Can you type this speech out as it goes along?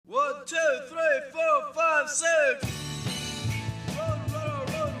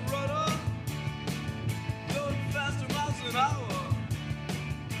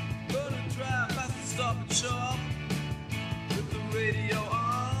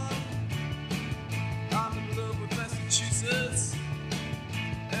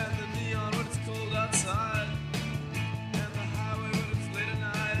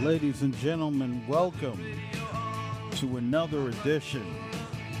Ladies and gentlemen, welcome to another edition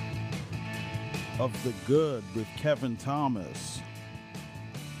of The Good with Kevin Thomas.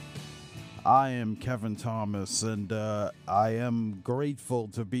 I am Kevin Thomas, and I am grateful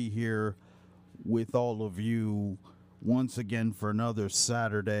to be here with all of you once again for another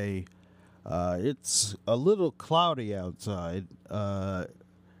Saturday. It's a little cloudy outside.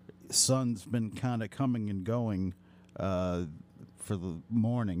 Sun's been kind of coming and going for the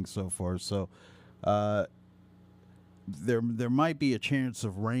morning so far, so there might be a chance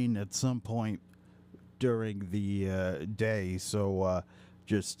of rain at some point during the day, so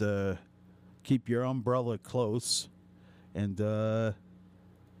just keep your umbrella close, and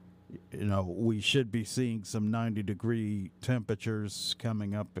we should be seeing some 90-degree temperatures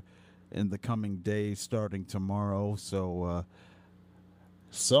coming up in the coming days starting tomorrow, so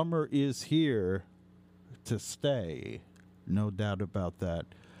summer is here to stay. No doubt about that.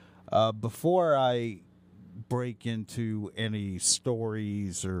 Before I break into any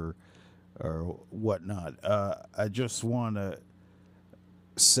stories or whatnot, I just want to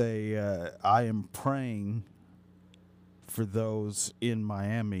say I am praying for those in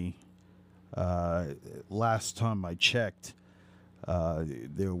Miami. Last time I checked,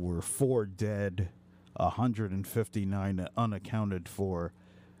 there were 4 dead, 159 unaccounted for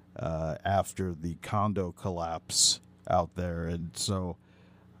after the condo collapse out there, and so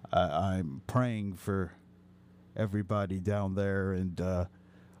I'm praying for everybody down there and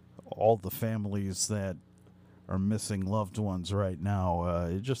all the families that are missing loved ones right now.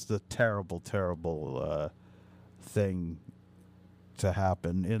 It's just a terrible, terrible thing to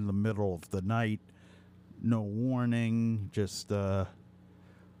happen in the middle of the night. No warning, just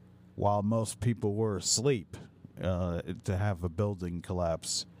while most people were asleep, to have a building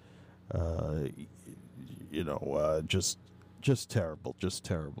collapse. Just terrible, just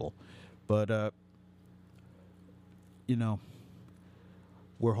terrible. But,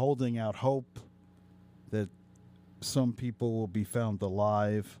 we're holding out hope that some people will be found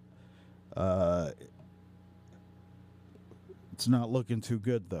alive. It's not looking too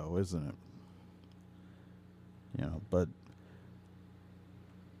good, though, isn't it? But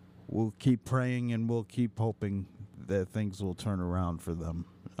we'll keep praying and we'll keep hoping that things will turn around for them.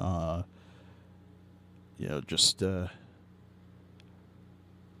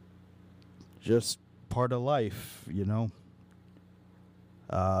 Just part of life,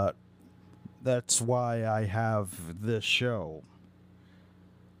 that's why I have this show.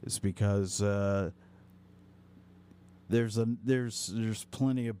 It's because there's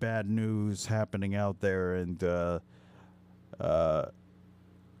plenty of bad news happening out there, and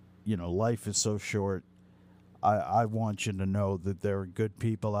life is so short. I want you to know that there are good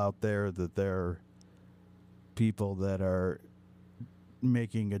people out there, that there are people that are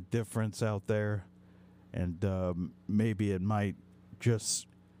making a difference out there, and maybe it might just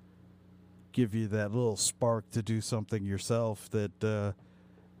give you that little spark to do something yourself that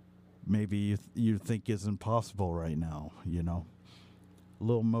maybe you think isn't possible right now, A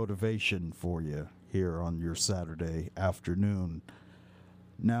little motivation for you here on your Saturday afternoon.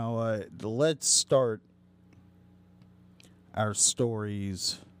 Now, let's start our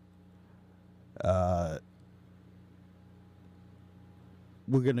stories.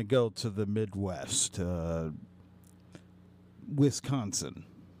 We're going to go to the Midwest, Wisconsin.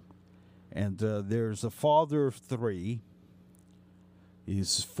 And there's a father of 3.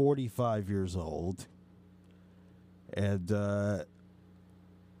 He's 45 years old. And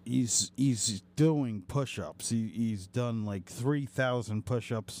he's doing push-ups. He's done like 3,000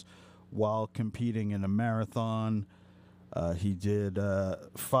 push-ups while competing in a marathon. He did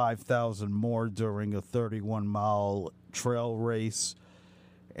 5,000 more during a 31-mile trail race.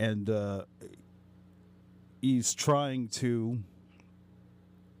 And he's trying to,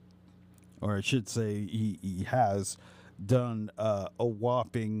 or I should say he has done a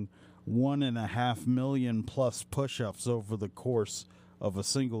whopping 1.5 million plus push-ups over the course of a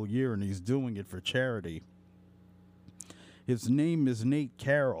single year, and he's doing it for charity. His name is Nate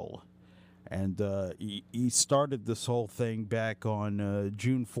Carroll, and he started this whole thing back on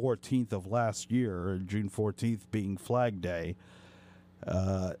June 14th of last year, June 14th being Flag Day.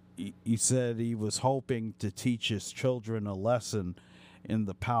 He said he was hoping to teach his children a lesson in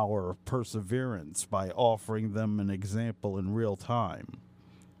the power of perseverance by offering them an example in real time.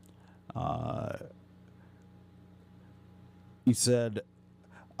 He said,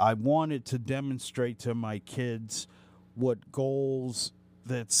 I wanted to demonstrate to my kids what goals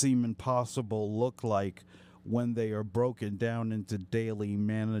that seem impossible look like when they are broken down into daily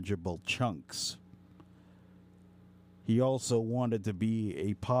manageable chunks. He also wanted to be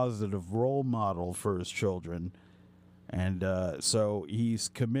a positive role model for his children. And so he's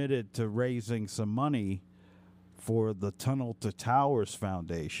committed to raising some money for the Tunnel to Towers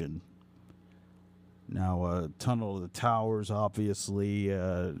Foundation. Now, Tunnel to Towers, obviously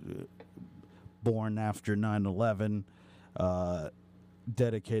born after 9/11,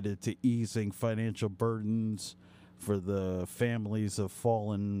 dedicated to easing financial burdens for the families of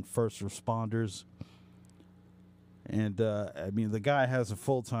fallen first responders. And, I mean, the guy has a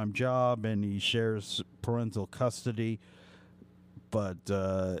full-time job and he shares parental custody, but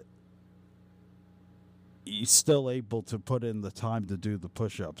he's still able to put in the time to do the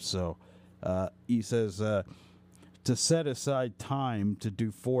push-ups. So he says to set aside time to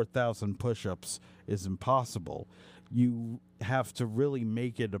do 4,000 push-ups is impossible. You have to really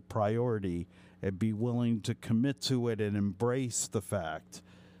make it a priority and be willing to commit to it and embrace the fact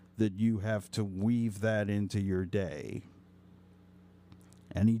that you have to weave that into your day.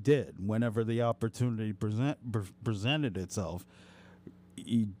 And he did. Whenever the opportunity presented itself,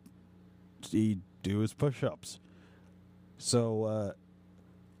 he'd do his push-ups. So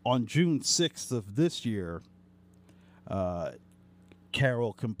on June 6th of this year,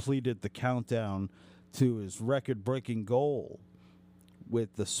 Carroll completed the countdown to his record-breaking goal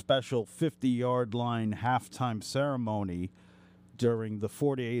with the special 50-yard line halftime ceremony during the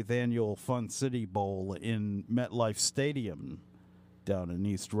 48th annual Fun City Bowl in MetLife Stadium down in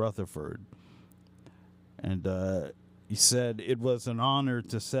East Rutherford. And he said it was an honor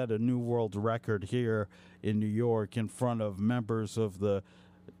to set a new world record here in New York in front of members of the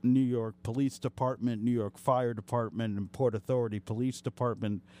New York Police Department, New York Fire Department, and Port Authority Police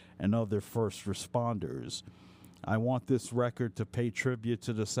Department, and other first responders. I want this record to pay tribute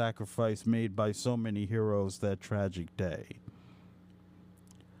to the sacrifice made by so many heroes that tragic day.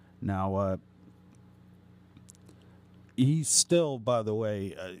 Now, he's still, by the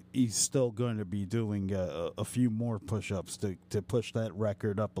way, he's still going to be doing a few more push-ups to push that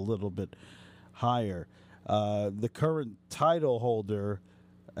record up a little bit higher. The current title holder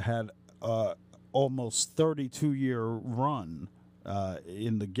had almost 32-year run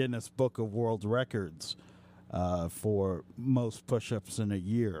in the Guinness Book of World Records for most push-ups in a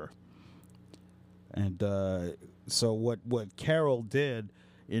year. And so what Carroll did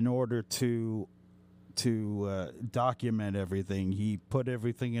in order to document everything, he put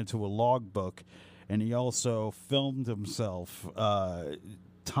everything into a logbook, and he also filmed himself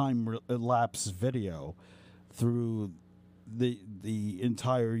time-lapse video through the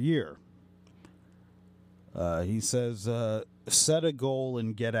entire year. He says, set a goal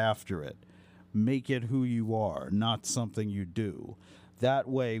and get after it. Make it who you are, not something you do. That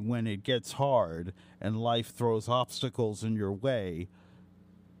way, when it gets hard and life throws obstacles in your way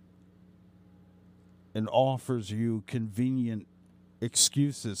and offers you convenient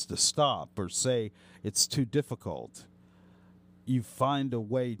excuses to stop or say it's too difficult, you find a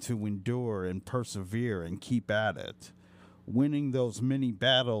way to endure and persevere and keep at it. Winning those mini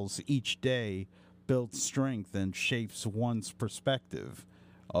battles each day builds strength and shapes one's perspective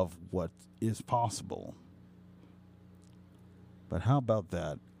of what is possible. But how about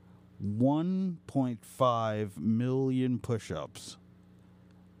that? 1.5 million push-ups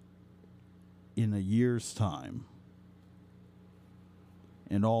in a year's time,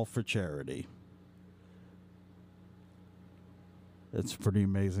 and all for charity. That's a pretty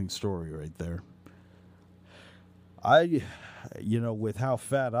amazing story right there. With how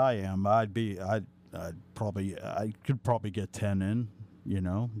fat I am, I could probably get 10 in,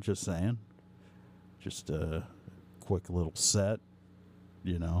 just saying. Just a quick little set,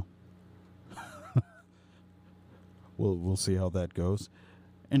 We'll see how that goes.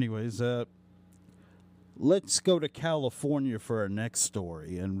 Anyways, let's go to California for our next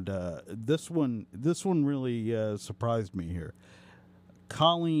story, and this one really surprised me here.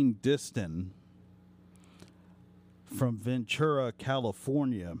 Colleen Diston from Ventura,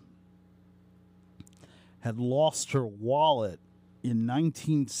 California, had lost her wallet in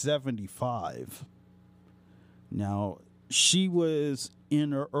 1975. Now, she was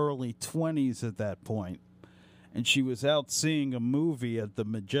in her early 20s at that point, and she was out seeing a movie at the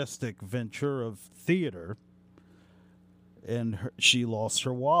majestic Ventura Theater, and she lost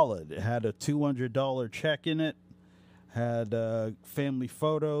her wallet. It had a $200 check in it, had family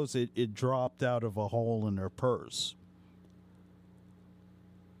photos. It dropped out of a hole in her purse.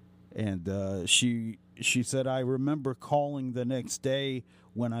 And she said, I remember calling the next day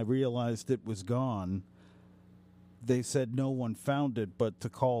when I realized it was gone. They said no one found it, but to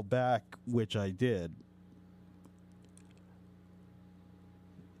call back, which I did.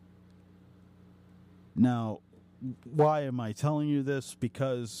 Now, why am I telling you this?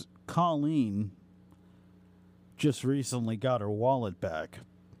 Because Colleen just recently got her wallet back.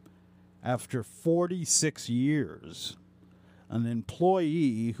 After 46 years, an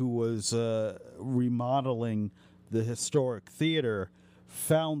employee who was remodeling the historic theater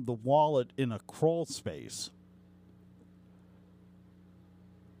found the wallet in a crawl space.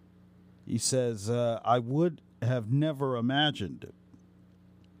 He says, I would have never imagined it.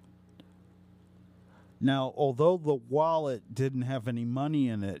 Now, although the wallet didn't have any money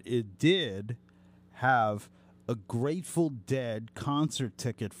in it, it did have a Grateful Dead concert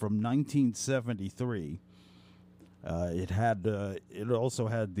ticket from 1973. It also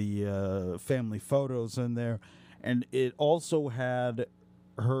had the family photos in there, and it also had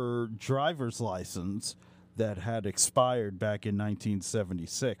her driver's license that had expired back in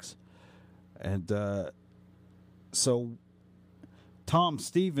 1976. And so Tom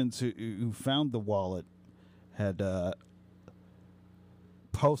Stevens, who found the wallet, had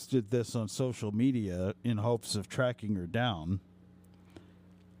posted this on social media in hopes of tracking her down.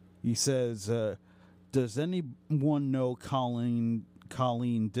 He says, does anyone know Colleen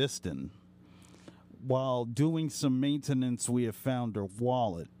Diston? While doing some maintenance, we have found her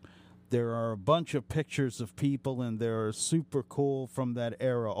wallet. There are a bunch of pictures of people, and they're super cool from that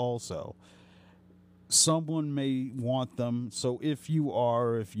era also. Someone may want them, so if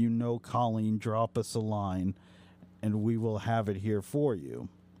you know Colleen, drop us a line, and we will have it here for you.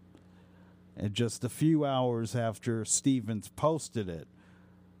 And just a few hours after Stevens posted it,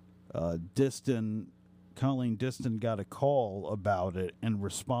 Colleen Diston got a call about it and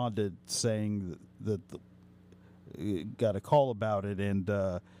responded saying that got a call about it,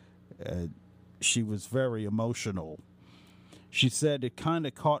 and she was very emotional. She said, it kind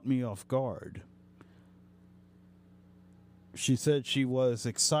of caught me off guard. She said she was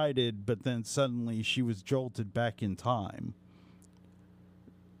excited, but then suddenly she was jolted back in time.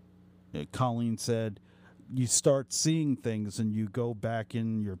 Colleen said, you start seeing things and you go back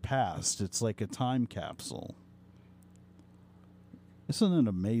in your past. It's like a time capsule. Isn't it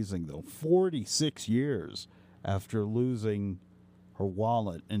amazing, though? 46 years after losing her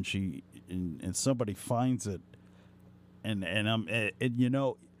wallet, and somebody finds it, and you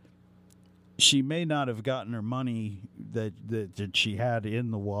know, she may not have gotten her money that she had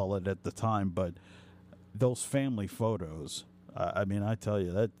in the wallet at the time, but those family photos, I mean, I tell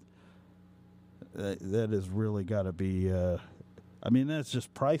you, that has really got to be, I mean, that's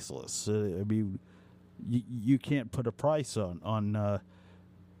just priceless. I mean, you can't put a price on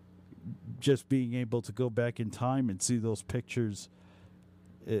just being able to go back in time and see those pictures,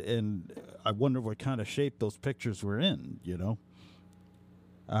 and I wonder what kind of shape those pictures were in, you know?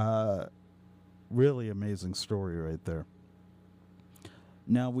 Really amazing story right there.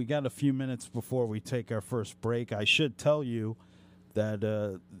 Now, we got a few minutes before we take our first break. I should tell you that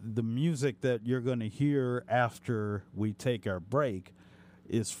the music that you're going to hear after we take our break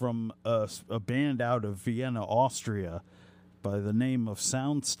is from a band out of Vienna, Austria, by the name of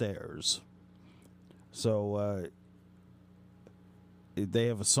Soundstairs. So they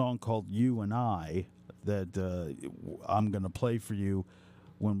have a song called You and I that I'm going to play for you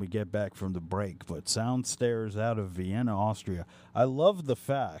when we get back from the break. But Soundstairs out of Vienna, Austria. I love the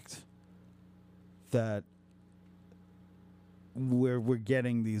fact that we're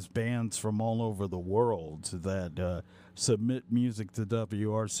getting these bands from all over the world that submit music to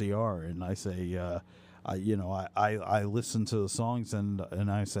WRCR, and I say, I listen to the songs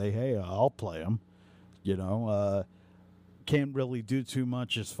and I say, hey, I'll play them. You know, can't really do too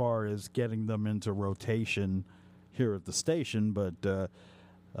much as far as getting them into rotation here at the station, but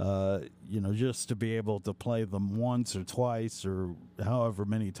just to be able to play them once or twice or however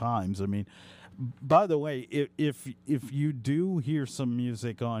many times. I mean, by the way, if you do hear some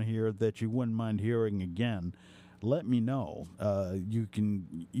music on here that you wouldn't mind hearing again, let me know. You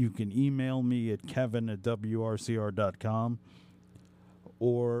can email me at kevin@wrcr.com,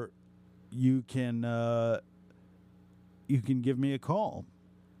 or you can give me a call.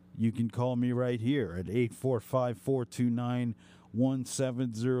 You can call me right here at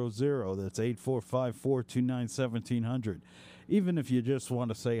 845-429-1700. That's 845-429-1700. Even if you just want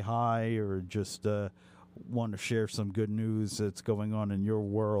to say hi or just want to share some good news that's going on in your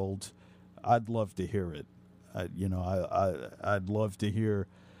world, I'd love to hear it. I'd love to hear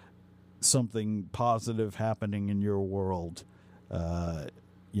something positive happening in your world. I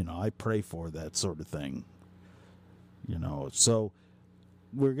pray for that sort of thing. So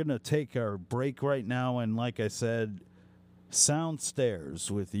we're going to take our break right now, and like I said,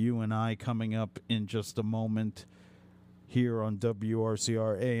 Soundstairs with You and I coming up in just a moment here on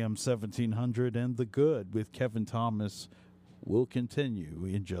WRCR AM 1700, and The Good with Kevin Thomas will continue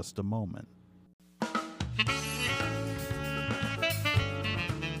in just a moment.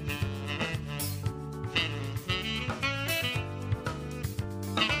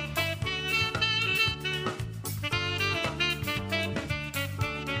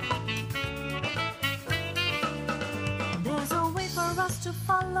 There's a way for us to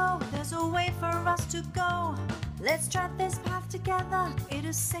follow, there's a way for us to go. Let's tread this path together, it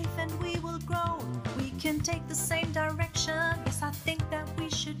is safe and we will grow. We can take the same direction, yes, I think that we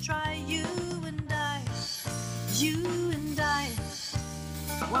should try. You and I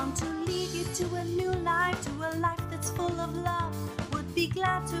want to lead you to a new life, to a life that's full of love. Would be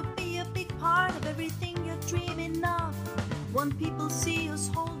glad to be a big part of everything you're dreaming of. Want people see us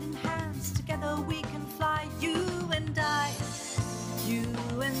holding hands, together we can fly. You and I, you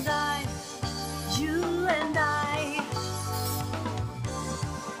and I, you and I.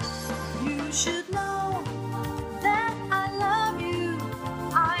 You should know that I love you,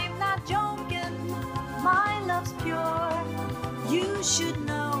 I'm not joking, my love's pure. You should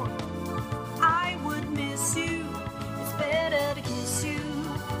know I would miss you, it's better to kiss you,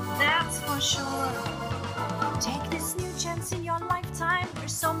 that's for sure. Take this new chance in your lifetime,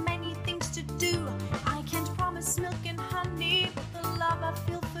 there's so many things to do. I can't promise milk and honey, but the love I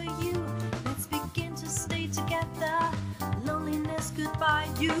feel for you. Let's begin to stay together, loneliness goodbye.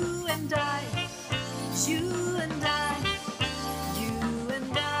 You and I, you and I, you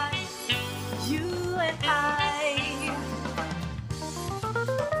and I, you and I.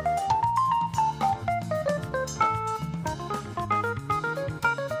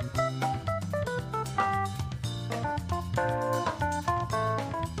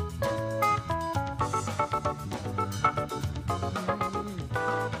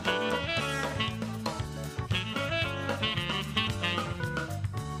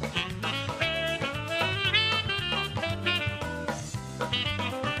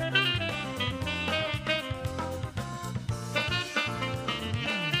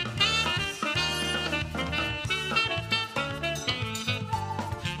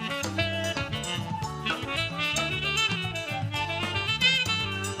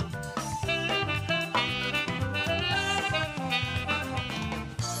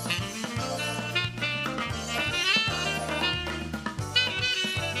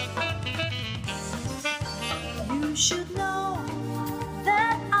 You should know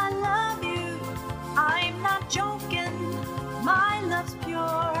that I love you, I'm not joking, my love's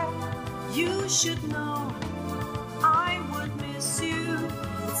pure. You should know I would miss you,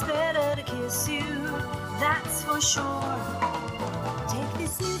 it's better to kiss you, that's for sure. Take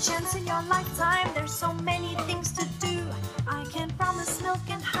this new chance in your lifetime, there's so many things to do. I can't promise milk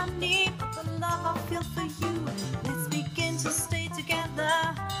and honey, but the love I feel for you. Let's begin to stay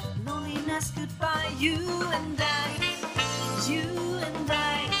together, loneliness goodbye. You and I, you and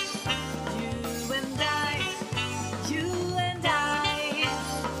I, you and I, you and I.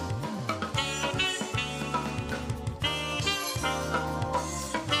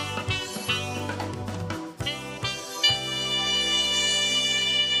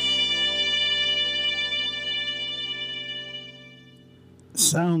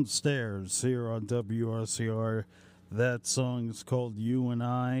 Sound Stairs here on WRCR. That song is called You and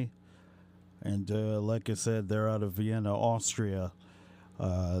I. And like I said, they're out of Vienna, Austria.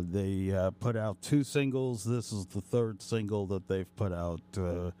 They put out 2 singles. This is the 3rd single that they've put out.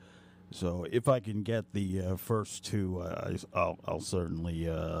 So if I can get the first 2, I'll certainly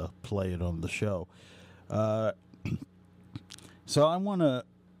play it on the show. So I want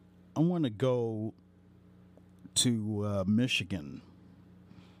to go to Michigan.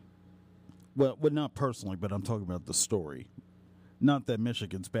 Well, not personally, but I'm talking about the story. Not that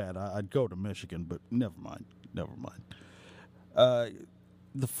Michigan's bad. I'd go to Michigan, but never mind.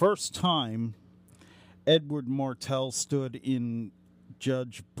 The first time Edward Martell stood in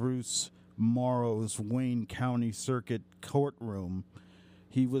Judge Bruce Morrow's Wayne County Circuit courtroom,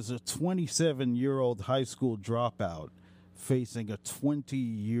 he was a 27-year-old high school dropout facing a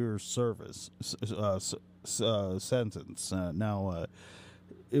 20-year sentence.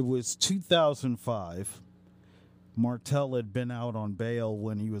 It was 2005. Martell had been out on bail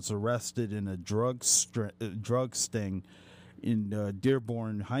when he was arrested in a drug sting in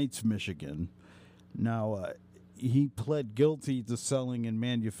Dearborn Heights, Michigan. Now, he pled guilty to selling and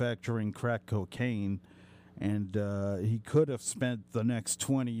manufacturing crack cocaine, and he could have spent the next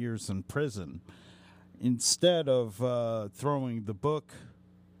 20 years in prison. Instead of throwing the book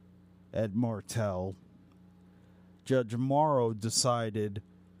at Martell, Judge Morrow decided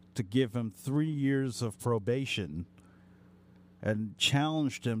to give him 3 years of probation and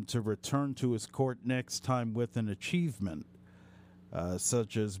challenged him to return to his court next time with an achievement,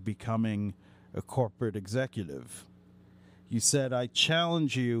 such as becoming a corporate executive. He said, "I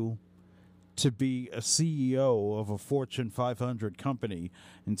challenge you to be a CEO of a Fortune 500 company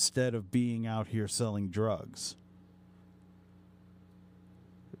instead of being out here selling drugs."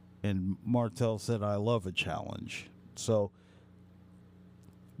 And Martel said, "I love a challenge." So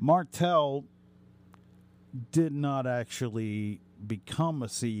Martel did not actually become a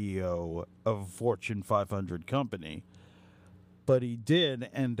CEO of a Fortune 500 company, but he did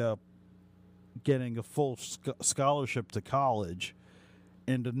end up getting a full scholarship to college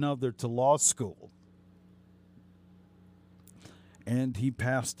and another to law school. And he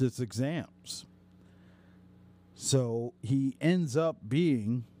passed his exams. So he ends up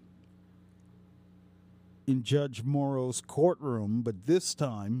being in Judge Morrow's courtroom, but this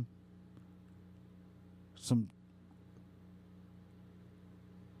time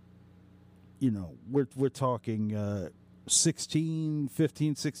we're talking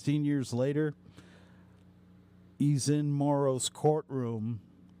 15, 16 years later. He's in Morrow's courtroom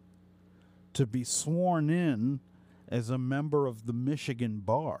to be sworn in as a member of the Michigan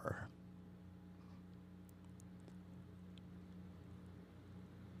Bar.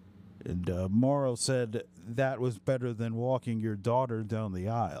 And Morrow said that was better than walking your daughter down the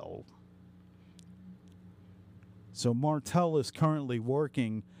aisle. So Martel is currently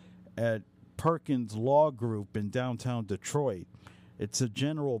working at Perkins Law Group in downtown Detroit. It's a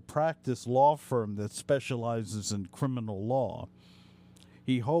general practice law firm that specializes in criminal law.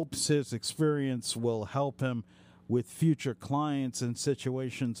 He hopes his experience will help him with future clients in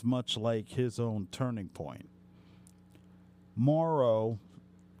situations much like his own Turning Point.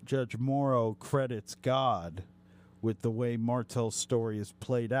 Judge Morrow credits God with the way Martel's story is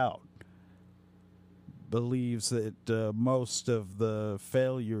played out. Believes that most of the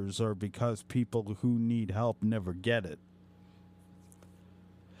failures are because people who need help never get it.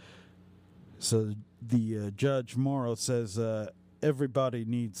 So the Judge Morrow says, everybody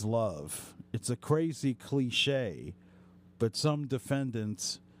needs love. It's a crazy cliche, but some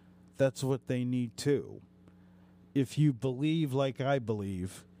defendants, that's what they need too. If you believe like I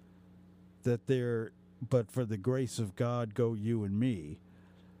believe, but for the grace of God go you and me.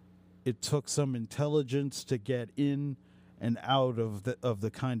 It took some intelligence to get in and out of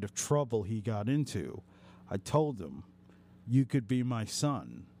the kind of trouble he got into. I told him, you could be my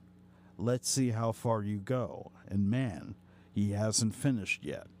son. Let's see how far you go. And man, he hasn't finished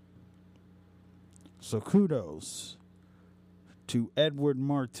yet. So kudos to Edward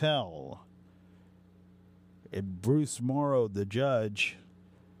Martel and Bruce Morrow, the judge.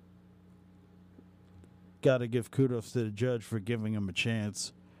 Got to give kudos to the judge for giving him a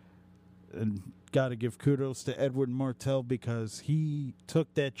chance. And got to give kudos to Edward Martel because he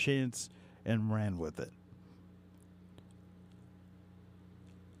took that chance and ran with it.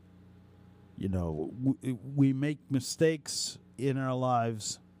 You know, we make mistakes in our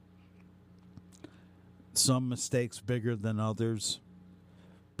lives. Some mistakes bigger than others.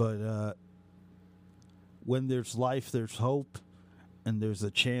 But when there's life, there's hope. And there's a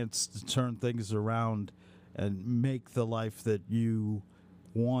chance to turn things around and make the life that you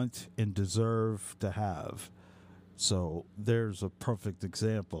want and deserve to have. So there's a perfect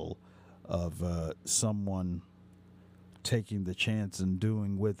example of someone taking the chance and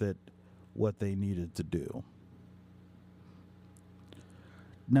doing with it what they needed to do.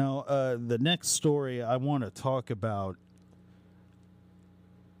 Now, the next story I want to talk about,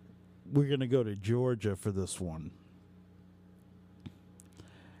 we're going to go to Georgia for this one.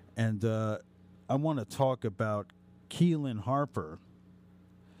 And I want to talk about Keelan Harper.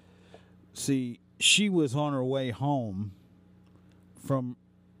 See, she was on her way home from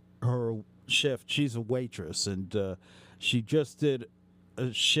her shift. She's a waitress, and she just did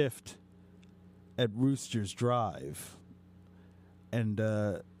a shift at Rooster's Drive. And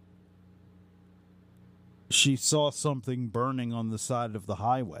she saw something burning on the side of the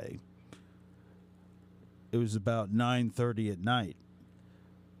highway. It was about 9:30 at night.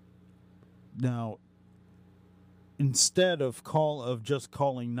 Now, instead of just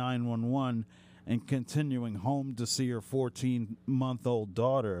calling 911 and continuing home to see her 14-month-old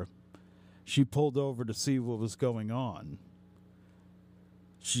daughter, she pulled over to see what was going on.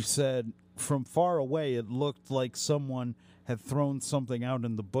 She said, from far away, it looked like someone had thrown something out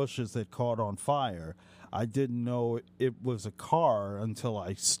in the bushes that caught on fire. I didn't know it was a car until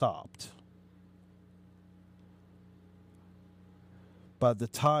I stopped. By the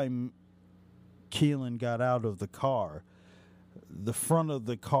time Keelan got out of the car, the front of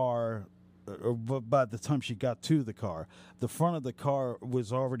the car But by the time she got to the car, the front of the car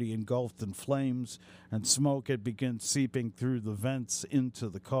was already engulfed in flames, and smoke had begun seeping through the vents into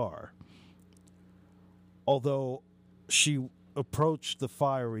the car. Although she approached the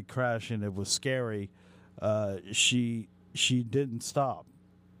fiery crash and it was scary, she didn't stop.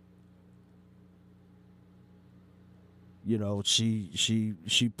 You know, she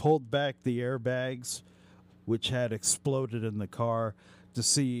pulled back the airbags, which had exploded in the car, to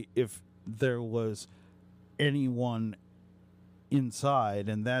see if there was anyone inside,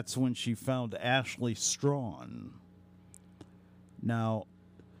 and that's when she found Ashley Strawn. Now,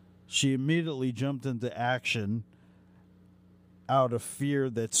 she immediately jumped into action out of fear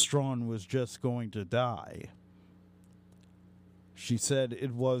that Strawn was just going to die. She said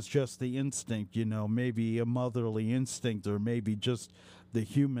it was just the instinct, you know, maybe a motherly instinct, or maybe just the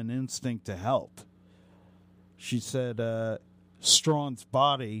human instinct to help. She said Strawn's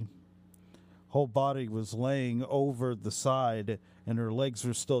whole body was laying over the side, and her legs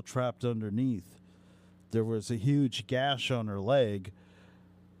were still trapped underneath. There was a huge gash on her leg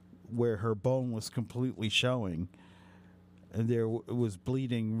where her bone was completely showing, and there was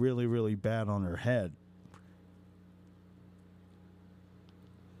bleeding really, really bad on her head.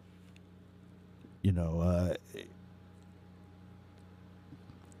 You know,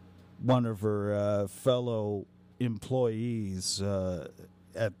 one of her fellow employees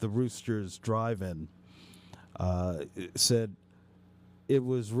at the Roosters Drive-In said it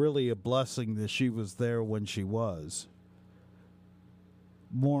was really a blessing that she was there when she was.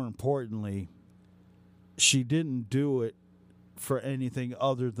 More importantly, she didn't do it for anything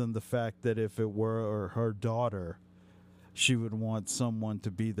other than the fact that if it were her daughter, she would want someone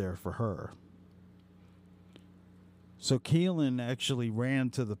to be there for her. So Keelan actually ran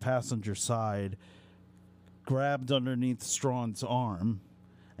to the passenger side, grabbed underneath Strawn's arm,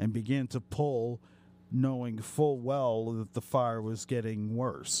 and began to pull, knowing full well that the fire was getting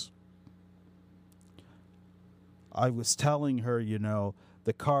worse. I was telling her, you know,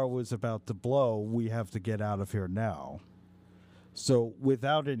 the car was about to blow. We have to get out of here now. So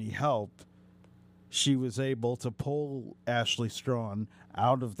without any help, she was able to pull Ashley Strawn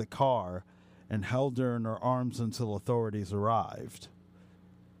out of the car and held her in her arms until authorities arrived.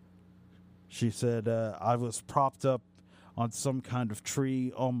 She said, I was propped up on some kind of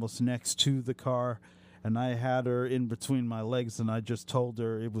tree almost next to the car, and I had her in between my legs, and I just told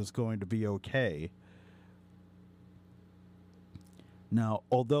her it was going to be okay. Now,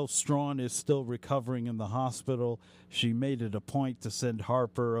 although Strawn is still recovering in the hospital, she made it a point to send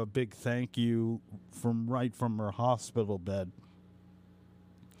Harper a big thank you from her hospital bed.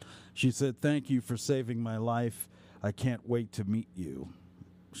 She said, "Thank you for saving my life. I can't wait to meet you,"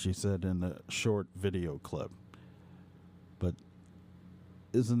 she said in a short video clip. But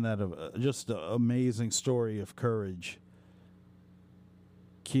isn't that just an amazing story of courage?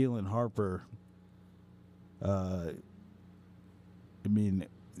 Keelan Harper, I mean,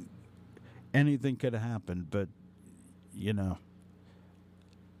 anything could have happened, but, you know,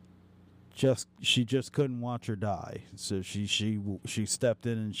 she just couldn't watch her die. So she stepped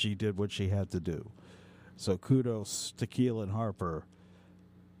in and she did what she had to do. So kudos to Keelan Harper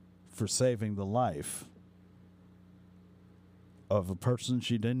for saving the life of a person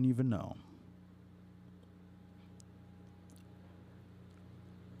she didn't even know.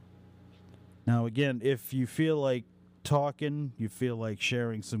 Now, again, if you feel like talking, you feel like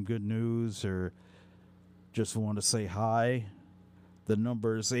sharing some good news, or just want to say hi, the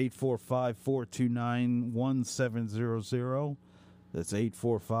number is 845-429-1700. That's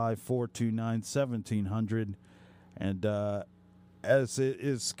 845-429-1700. And as it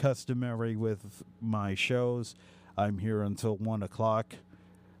is customary with my shows, I'm here until 1 o'clock.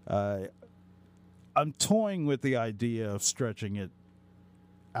 I'm toying with the idea of stretching it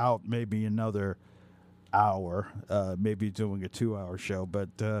out maybe another hour, maybe doing a 2-hour show,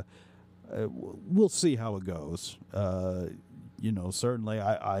 but we'll see how it goes. You know, certainly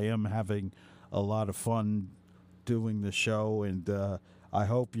I am having a lot of fun doing the show, and I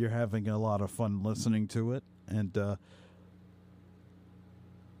hope you're having a lot of fun listening to it. And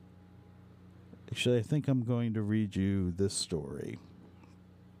actually, I think I'm going to read you this story.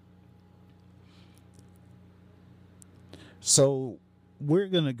 So we're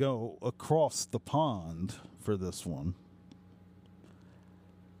going to go across the pond for this one.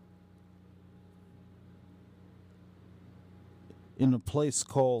 In a place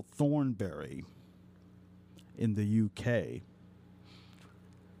called Thornbury in the UK.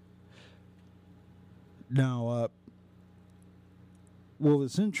 Now, what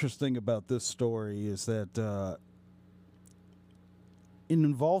was interesting about this story is that it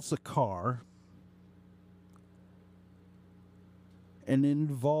involves a car, and it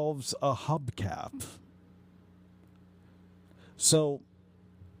involves a hubcap. So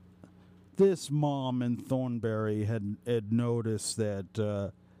this mom in Thornbury had noticed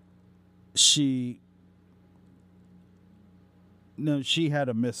that she had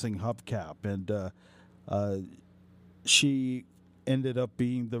a missing hubcap, and she ended up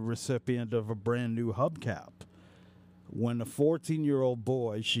being the recipient of a brand new hubcap. When a 14-year-old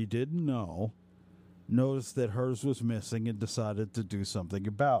boy she didn't know noticed that hers was missing and decided to do something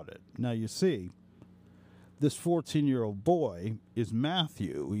about it. Now, you see, this 14-year-old boy is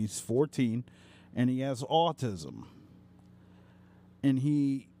Matthew. He's 14, and he has autism. And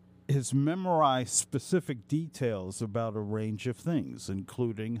he has memorized specific details about a range of things,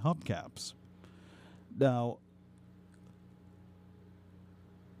 including hubcaps. Now,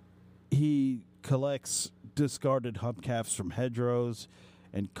 he collects discarded hubcaps from hedgerows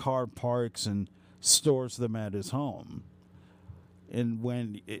and car parks and stores them at his home. And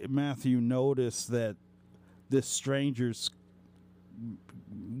when Matthew noticed that this stranger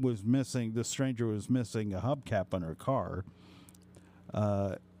was missing a hubcap on her car,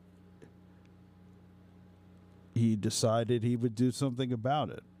 he decided he would do something about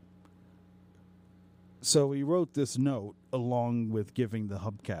it. So he wrote this note along with giving the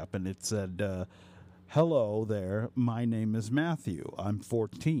hubcap, and it said, "Hello there, my name is Matthew. I'm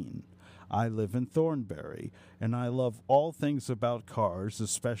 14. I live in Thornbury, and I love all things about cars,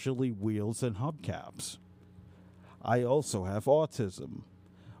 especially wheels and hubcaps. I also have autism,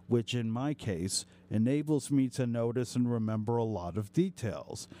 which in my case enables me to notice and remember a lot of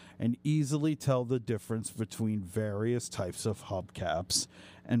details and easily tell the difference between various types of hubcaps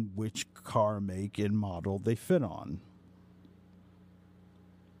and which car make and model they fit on.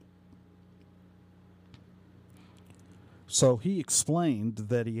 So he explained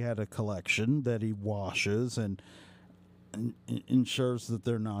that he had a collection that he washes and ensures that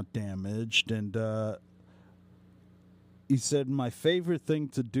they're not damaged. And he said, my favorite thing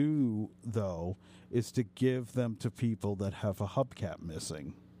to do, though, is to give them to people that have a hubcap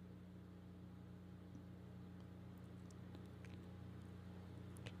missing.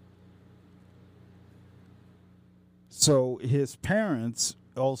 So his parents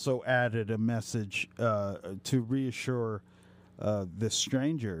also added a message to reassure this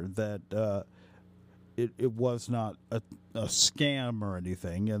stranger that it was not a scam or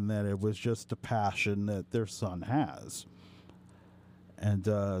anything, and that it was just a passion that their son has. And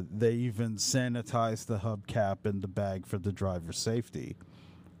they even sanitized the hubcap in the bag for the driver's safety.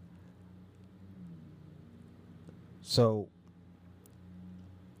 So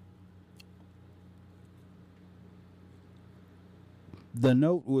the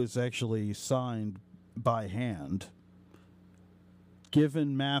note was actually signed by hand.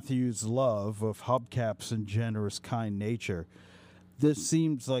 Given Matthew's love of hubcaps and generous, kind nature, this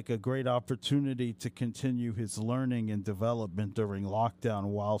seems like a great opportunity to continue his learning and development during lockdown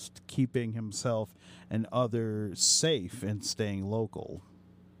whilst keeping himself and others safe and staying local.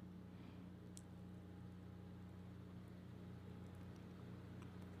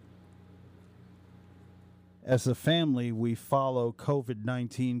 As a family, we follow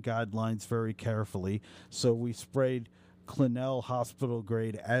COVID-19 guidelines very carefully, so we sprayed Clinell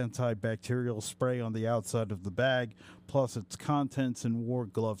hospital-grade antibacterial spray on the outside of the bag, plus its contents, and wore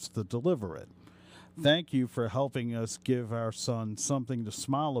gloves to deliver it. Thank you for helping us give our son something to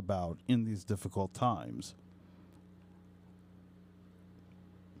smile about in these difficult times.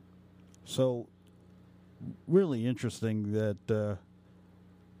 So, really interesting that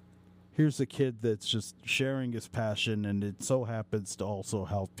here's a kid that's just sharing his passion, and it so happens to also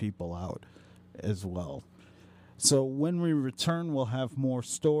help people out as well. So when we return, we'll have more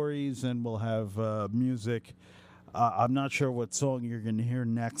stories, and we'll have music. I'm not sure what song you're going to hear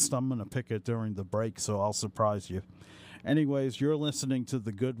next. I'm going to pick it during the break, so I'll surprise you. Anyways, you're listening to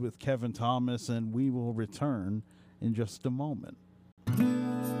The Good with Kevin Thomas, and we will return in just a moment.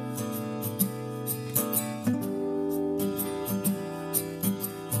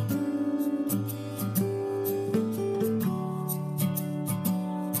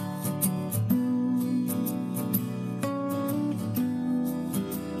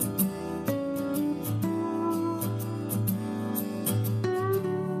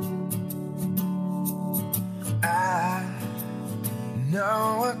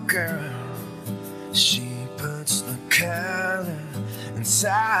 know a girl, she puts the color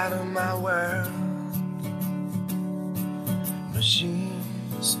inside of my world. But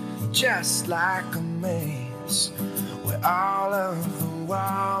she's just like a maze where all of the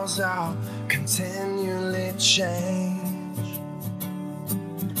walls are continually change.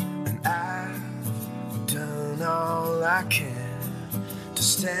 I can to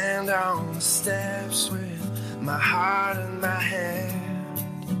stand on the steps with my heart in my hand.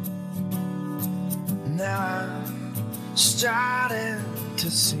 Now I'm starting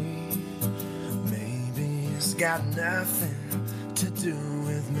to see maybe it's got nothing to do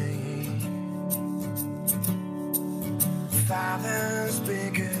with me. Fathers,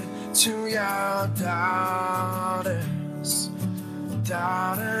 be good to your daughters.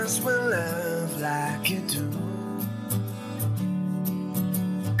 Daughters will love like you do.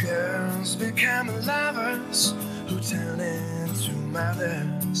 Girls become lovers who turn into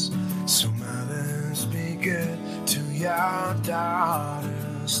mothers. So mothers, be good to your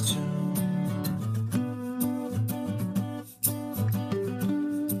daughters too.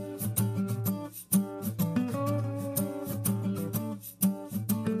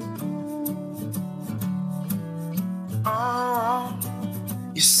 Oh,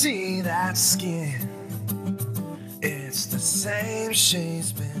 you see that skin? It's the same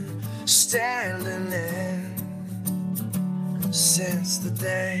she's been standing in since the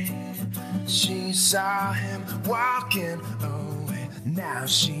day she saw him walking away. Now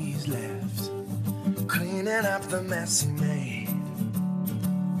she's left cleaning up the mess he made.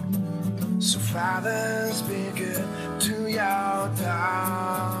 So fathers, be good to your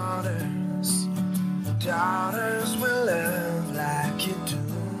daughters. Daughters will love like you do.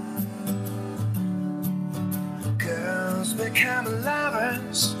 Girls become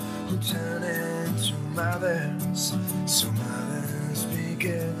lovers who turn into mothers. So mothers, be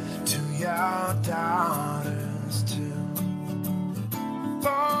good to your daughters too.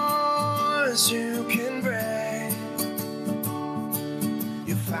 Boys, you can break.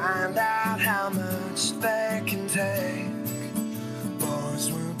 You find out how much they can take.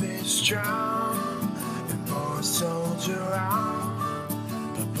 Boys will be strong and boys soldier on.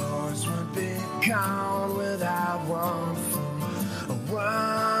 But boys would be gone without one from a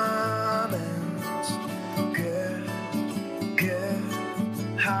woman's good, good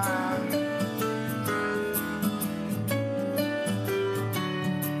heart.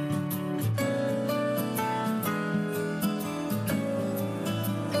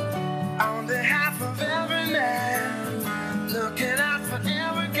 On behalf of every man, looking out for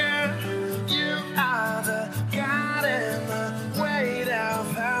every girl, you are the God in the weight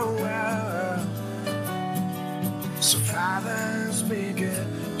of her world. So fathers, be good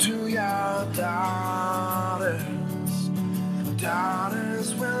to your daughters.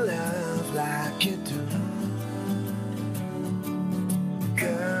 Daughters will love like you do.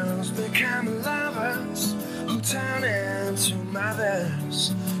 Girls become lovers who turn into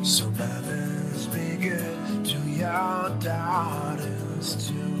mothers. So mothers, be good to your daughters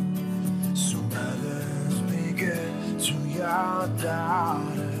too. So mothers, be good to your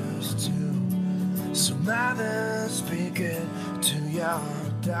daughters too. So mothers, be good to your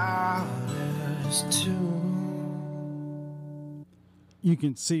daughters too. You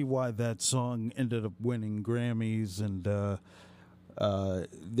can see why that song ended up winning Grammys, and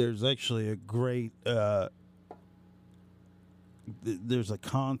there's actually a great there's a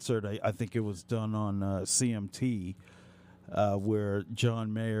concert, I think it was done on CMT, where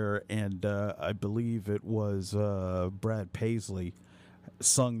John Mayer and I believe it was Brad Paisley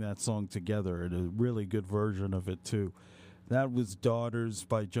sung that song together, and a really good version of it too. That was Daughters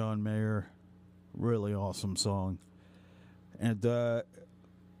by John Mayer. Really awesome song. And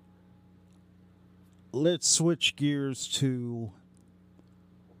let's switch gears to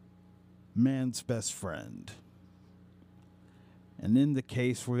Man's Best Friend. And in the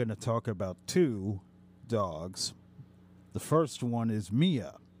case, we're going to talk about two dogs. The first one is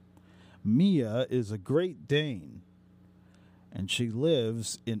Mia. Mia is a Great Dane, and she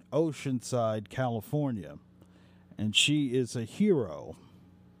lives in Oceanside, California. And she is a hero.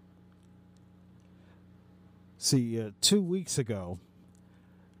 See, 2 weeks ago,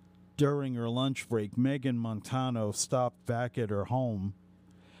 during her lunch break, Megan Montano stopped back at her home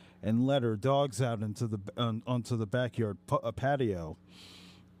and let her dogs out into onto the backyard patio.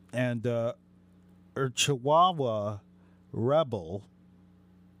 And her Chihuahua, Rebel,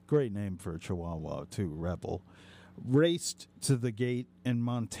 great name for a Chihuahua too, Rebel, raced to the gate, and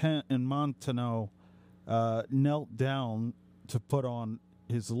Montano knelt down to put on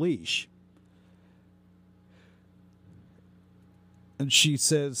his leash. And she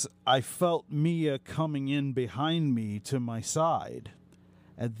says, I felt Mia coming in behind me to my side.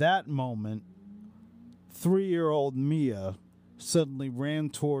 At that moment, 3-year-old Mia suddenly ran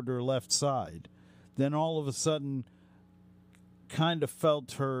toward her left side. Then all of a sudden, kind of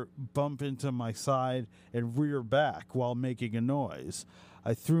felt her bump into my side and rear back while making a noise.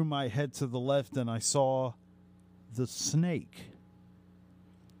 I threw my head to the left and I saw the snake.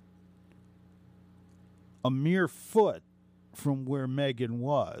 A mere foot from where Megan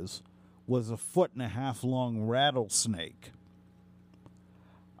was a 1.5 foot long rattlesnake.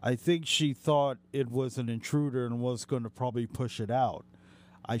 I think she thought it was an intruder and was going to probably push it out.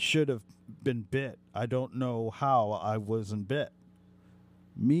 I should have been bit. I don't know how I wasn't bit.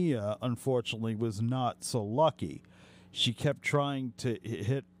 Mia, unfortunately, was not so lucky. She kept trying to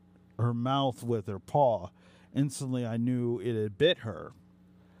hit her mouth with her paw. Instantly, I knew it had bit her.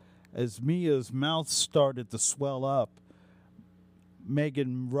 As Mia's mouth started to swell up,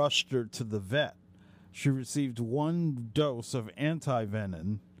 Megan rushed her to the vet. She received 1 dose of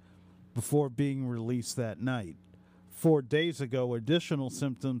antivenom before being released that night. 4 days ago, additional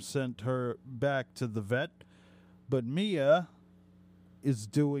symptoms sent her back to the vet, but Mia is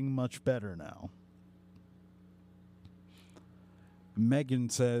doing much better now. Megan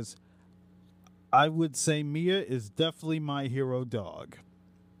says, I would say Mia is definitely my hero dog.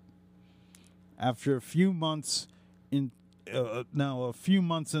 After a few months into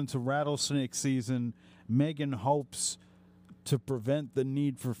rattlesnake season, Megan hopes to prevent the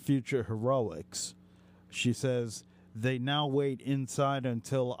need for future heroics. She says, they now wait inside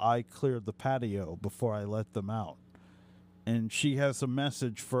until I clear the patio before I let them out. And she has a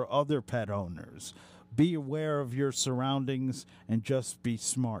message for other pet owners. Be aware of your surroundings and just be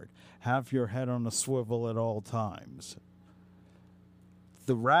smart. Have your head on a swivel at all times.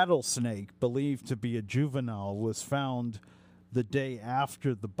 The rattlesnake, believed to be a juvenile, was found the day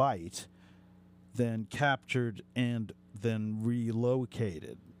after the bite, then captured and then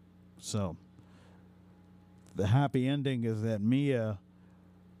relocated. So, the happy ending is that Mia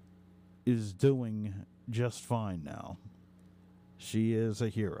is doing just fine now. She is a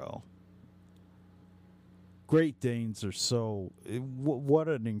hero. Great Danes are what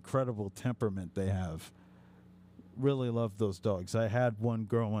an incredible temperament they have. Really love those dogs. I had one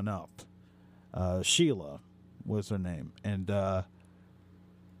growing up. Sheila was her name, and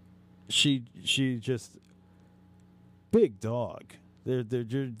she just big dog. They're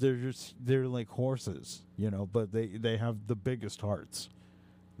like horses, but they have the biggest hearts.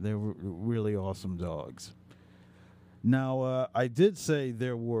 They're really awesome dogs. Now, I did say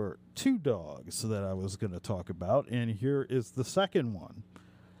there were 2 dogs that I was going to talk about, and here is the second one.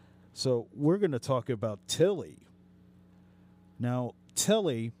 So we're going to talk about Tilly. Now,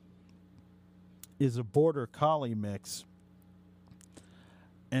 Tilly is a border collie mix,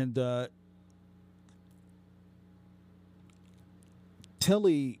 and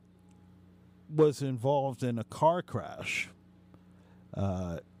Tilly was involved in a car crash.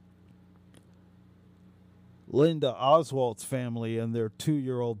 Linda Oswald's family and their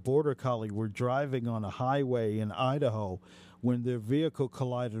 2-year-old border collie were driving on a highway in Idaho when their vehicle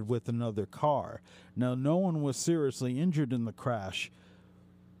collided with another car. Now, no one was seriously injured in the crash,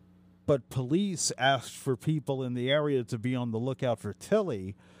 but police asked for people in the area to be on the lookout for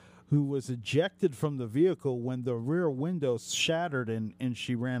Tilly, who was ejected from the vehicle when the rear window shattered and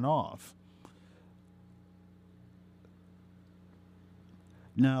she ran off.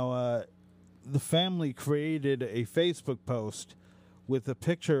 Now, the family created a Facebook post with a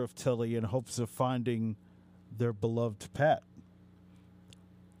picture of Tilly in hopes of finding their beloved pet.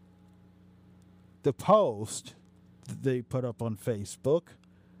 The post that they put up on Facebook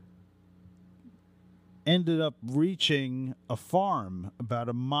ended up reaching a farm about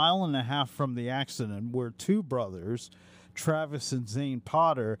 1.5 miles from the accident where 2 brothers, Travis and Zane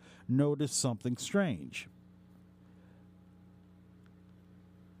Potter, noticed something strange.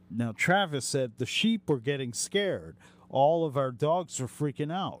 Now, Travis said the sheep were getting scared. All of our dogs were freaking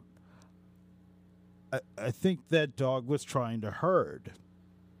out. I think that dog was trying to herd.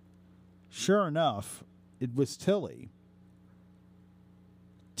 Sure enough, it was Tilly.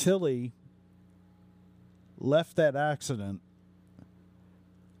 Tilly left that accident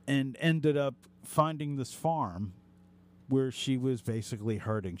and ended up finding this farm where she was basically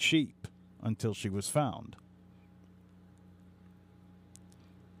herding sheep until she was found.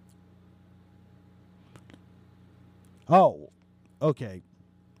 Oh, okay.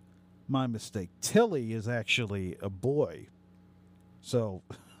 My mistake. Tilly is actually a boy. So,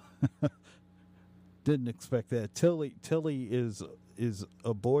 didn't expect that. Tilly is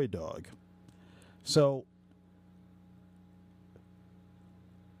a boy dog. So,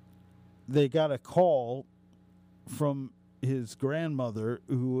 they got a call from his grandmother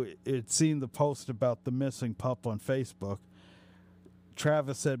who had seen the post about the missing pup on Facebook.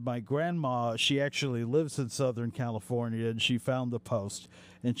 Travis said, my grandma, she actually lives in Southern California, and she found the post,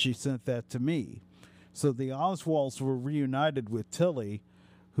 and she sent that to me. So the Oswalds were reunited with Tilly,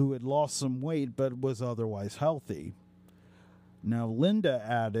 who had lost some weight but was otherwise healthy. Now, Linda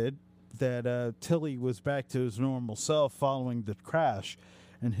added that Tilly was back to his normal self following the crash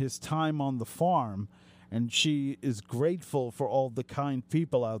and his time on the farm, and she is grateful for all the kind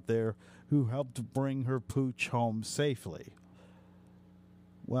people out there who helped bring her pooch home safely.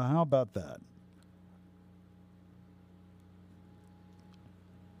 Well, how about that?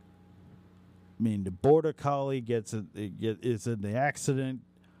 I mean, the border collie is in the accident,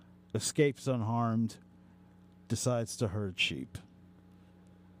 escapes unharmed, decides to herd sheep.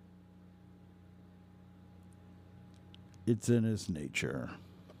 It's in his nature.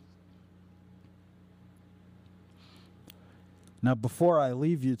 Now, before I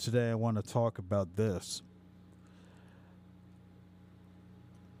leave you today, I want to talk about this.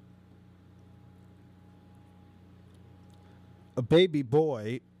 A baby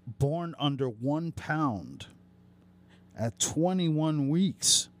boy born under 1 pound at 21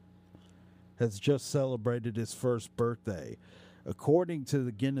 weeks has just celebrated his first birthday. According to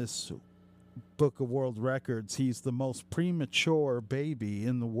the Guinness Book of World Records, he's the most premature baby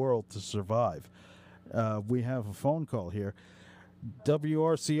in the world to survive. We have a phone call here.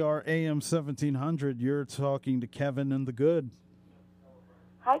 WRCR AM 1700, you're talking to Kevin and the Good.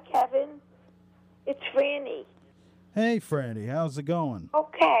 Hi, Kevin. It's Franny. Hey, Franny, how's it going?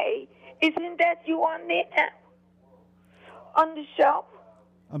 Okay. Isn't that you on there now? On the show?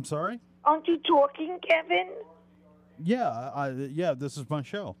 I'm sorry? Aren't you talking, Kevin? Yeah, this is my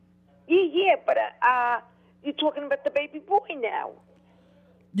show. Yeah, but you're talking about the baby boy now.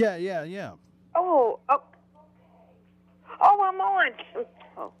 Yeah. Oh, I'm on.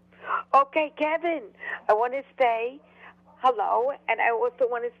 Oh. Okay, Kevin, I want to say hello, and I also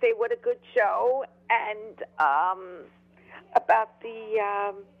want to say what a good show, and about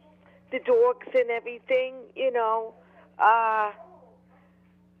the dogs and everything, you know.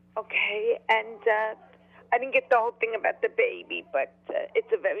 Okay, and I didn't get the whole thing about the baby, but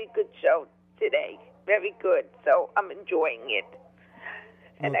it's a very good show today. Very good, so I'm enjoying it.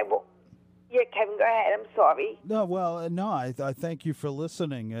 And I will... Yeah, Kevin, go ahead. I'm sorry. No, well, no, I thank you for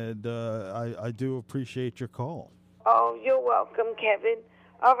listening, and I do appreciate your call. Oh, you're welcome, Kevin.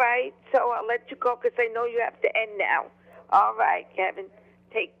 All right, so I'll let you go because I know you have to end now. All right, Kevin.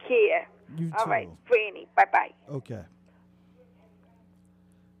 Take care. You All too. right, Franny. Bye-bye. Okay.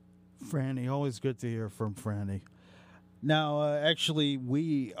 Franny, always good to hear from Franny. Now, actually,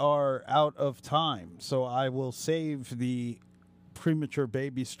 we are out of time, so I will save the premature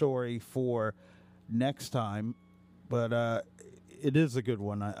baby story for next time, but it is a good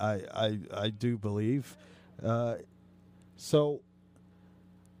one, I do believe. So,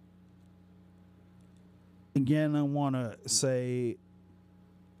 again, I want to say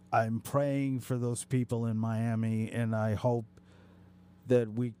I'm praying for those people in Miami, and I hope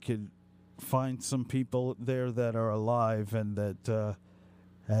that we could find some people there that are alive and that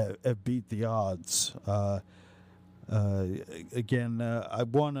have beat the odds. Again, I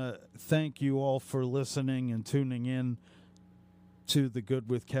want to thank you all for listening and tuning in to The Good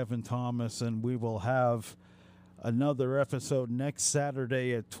with Kevin Thomas, and we will have another episode next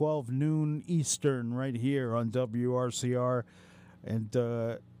Saturday at 12 noon Eastern right here on WRCR,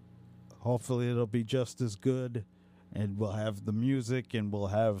 and hopefully it'll be just as good, and we'll have the music and we'll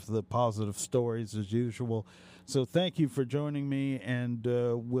have the positive stories as usual. So thank you for joining me, and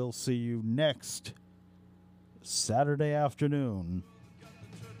we'll see you next Saturday afternoon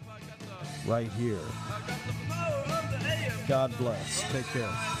right here. God bless. Take care.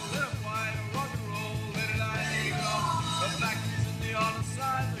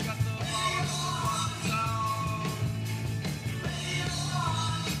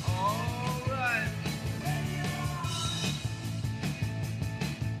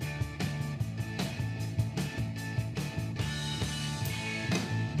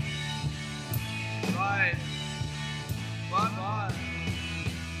 Right.